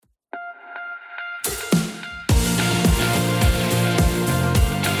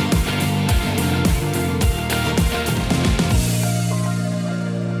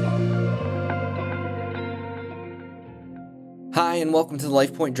and welcome to the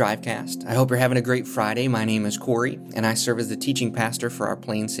LifePoint Drivecast. I hope you're having a great Friday. My name is Corey, and I serve as the teaching pastor for our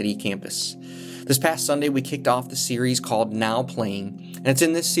Plain City campus. This past Sunday, we kicked off the series called Now Playing, and it's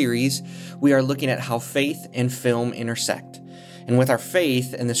in this series we are looking at how faith and film intersect, and with our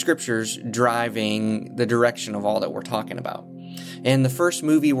faith and the scriptures driving the direction of all that we're talking about. And the first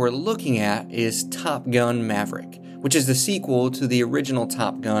movie we're looking at is Top Gun: Maverick, which is the sequel to the original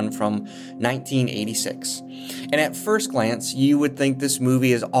Top Gun from 1986. And at first glance, you would think this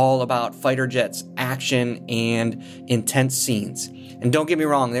movie is all about fighter jets, action, and intense scenes. And don't get me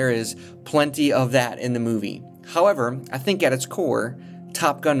wrong, there is plenty of that in the movie. However, I think at its core,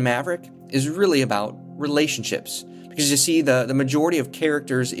 Top Gun: Maverick is really about relationships. Because you see, the majority of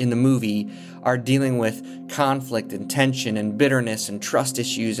characters in the movie are dealing with conflict and tension and bitterness and trust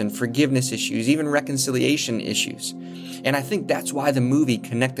issues and forgiveness issues, even reconciliation issues. And I think that's why the movie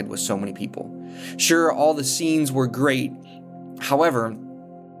connected with so many people. Sure, all the scenes were great. However,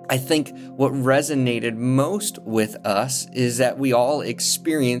 I think what resonated most with us is that we all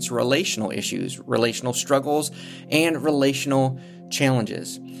experience relational issues, relational struggles, and relational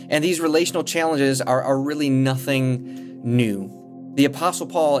challenges. And these relational challenges are really nothing new. The Apostle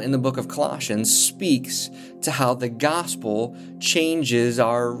Paul in the book of Colossians speaks to how the gospel changes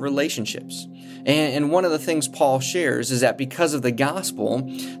our relationships. And one of the things Paul shares is that because of the gospel,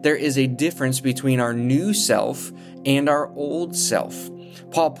 there is a difference between our new self and our old self.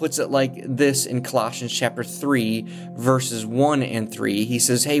 Paul puts it like this in Colossians chapter 3, verses 1 and 3. He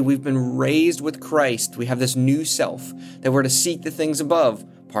says, hey, we've been raised with Christ. We have this new self, that we're to seek the things above,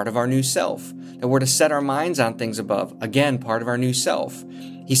 part of our new self. That we're to set our minds on things above, again, part of our new self.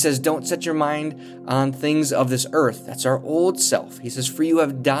 He says, don't set your mind on things of this earth. That's our old self. He says, for you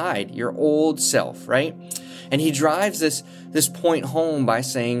have died, your old self, right? And he drives this point home by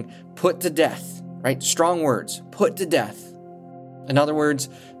saying, put to death, right? Strong words, put to death. In other words,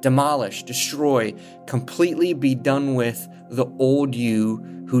 demolish, destroy, completely be done with the old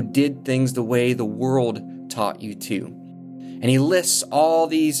you who did things the way the world taught you to. And he lists all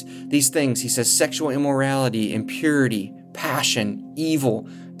these things. He says sexual immorality, impurity, passion, evil,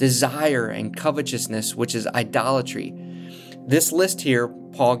 desire, and covetousness, which is idolatry. This list here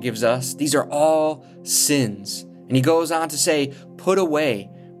Paul gives us, these are all sins. And he goes on to say, put away,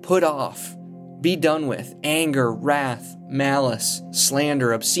 put off, be done with anger, wrath, malice,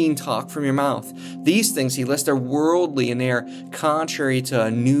 slander, obscene talk from your mouth. These things he lists are worldly and they are contrary to a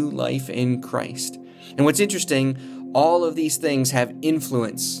new life in Christ. And what's interesting, all of these things have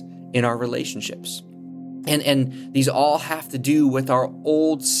influence in our relationships. And these all have to do with our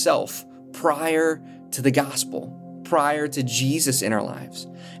old self prior to the gospel, prior to Jesus in our lives.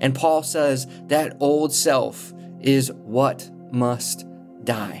 And Paul says that old self is what must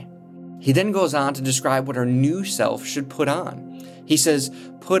die. He then goes on to describe what our new self should put on. He says,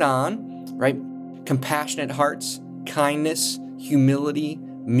 put on, right, compassionate hearts, kindness, humility,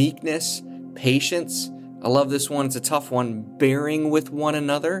 meekness, patience. I love this one. It's a tough one. Bearing with one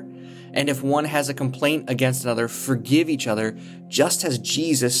another. And if one has a complaint against another, forgive each other, just as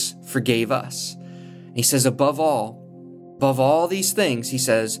Jesus forgave us. And he says, above all these things, he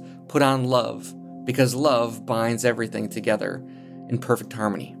says, put on love, because love binds everything together in perfect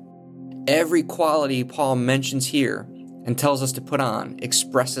harmony. Every quality Paul mentions here and tells us to put on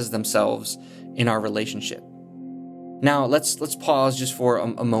expresses themselves in our relationship. Now, let's pause just for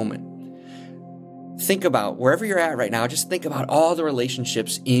a moment. Think about, wherever you're at right now, just think about all the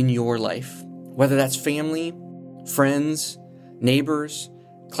relationships in your life, whether that's family, friends, neighbors,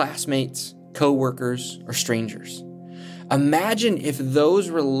 classmates, co-workers, or strangers. Imagine if those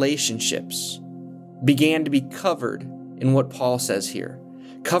relationships began to be covered in what Paul says here.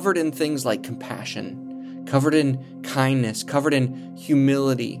 Covered in things like compassion, covered in kindness, covered in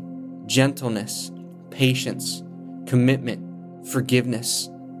humility, gentleness, patience, commitment, forgiveness,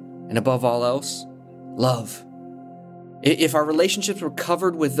 and above all else, love. If our relationships were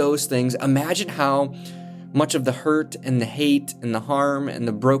covered with those things, imagine how much of the hurt and the hate and the harm and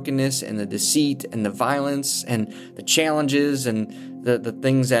the brokenness and the deceit and the violence and the challenges and the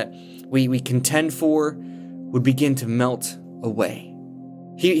things that we contend for would begin to melt away.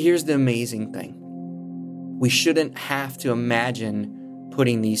 Here's the amazing thing. We shouldn't have to imagine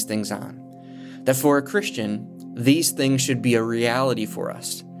putting these things on. That for a Christian, these things should be a reality for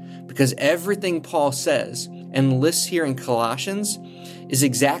us. Because everything Paul says and lists here in Colossians is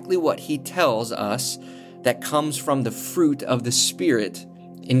exactly what he tells us that comes from the fruit of the Spirit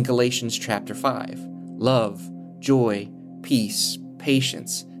in Galatians chapter 5. Love, joy, peace,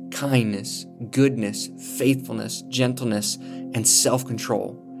 patience, kindness, goodness, faithfulness, gentleness, and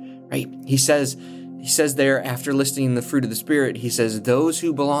self-control. Right? He says He says there, after listing the fruit of the Spirit, he says, those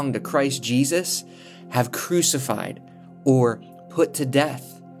who belong to Christ Jesus have crucified or put to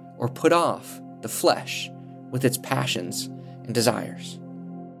death or put off the flesh with its passions and desires.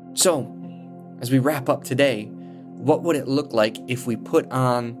 So, as we wrap up today, what would it look like if we put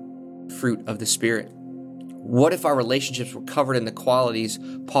on fruit of the Spirit? What if our relationships were covered in the qualities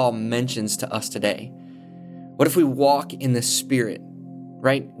Paul mentions to us today? What if we walk in the Spirit,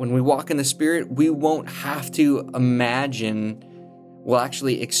 right? When we walk in the Spirit, we won't have to imagine, we'll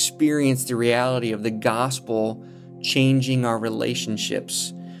actually experience the reality of the gospel changing our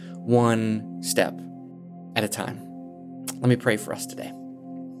relationships one step at a time. Let me pray for us today.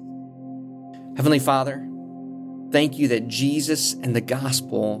 Heavenly Father, thank you that Jesus and the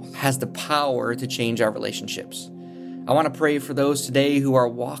gospel has the power to change our relationships. I want to pray for those today who are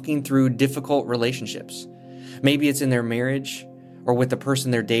walking through difficult relationships. Maybe it's in their marriage, or with the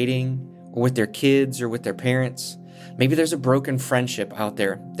person they're dating, or with their kids, or with their parents. Maybe there's a broken friendship out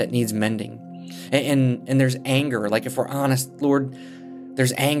there that needs mending. And there's anger. Like, if we're honest, Lord,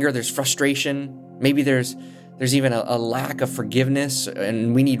 there's anger, there's frustration. Maybe there's even a lack of forgiveness,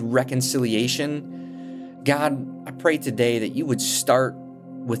 and we need reconciliation. God, I pray today that you would start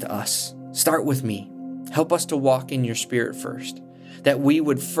with us. Start with me. Help us to walk in your Spirit first. That we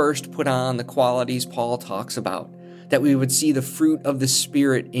would first put on the qualities Paul talks about. That we would see the fruit of the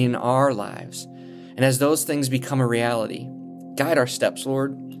Spirit in our lives. And as those things become a reality, guide our steps,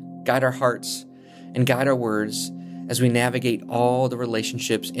 Lord. Guide our hearts and guide our words as we navigate all the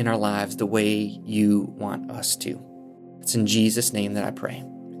relationships in our lives the way you want us to. It's in Jesus' name that I pray.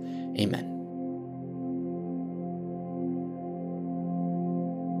 Amen.